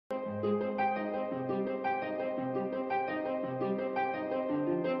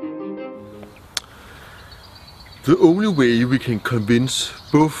The only way we can convince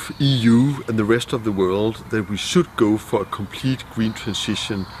both EU and the rest of the world that we should go for a complete green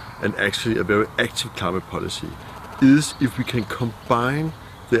transition and actually a very active climate policy is if we can combine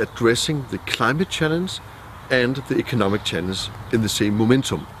the addressing the climate challenge and the economic challenge in the same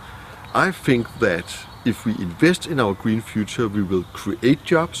momentum. I think that if we invest in our green future, we will create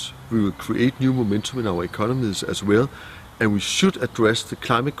jobs, we will create new momentum in our economies as well, and we should address the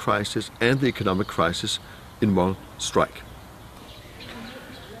climate crisis and the economic crisis in one strike.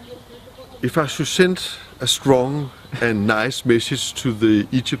 If I should send a strong and nice message to the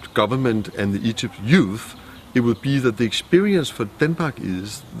Egypt government and the Egypt youth, it would be that the experience for Denmark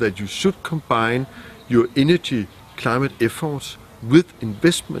is that you should combine your energy climate efforts with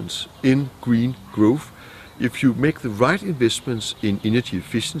investments in green growth. If you make the right investments in energy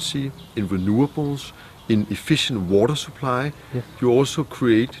efficiency, in renewables, in efficient water supply, yes, you also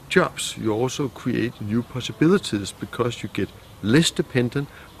create jobs, you also create new possibilities because you get less dependent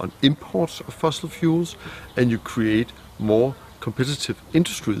on imports of fossil fuels and you create more competitive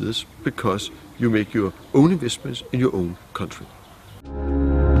industries because you make your own investments in your own country.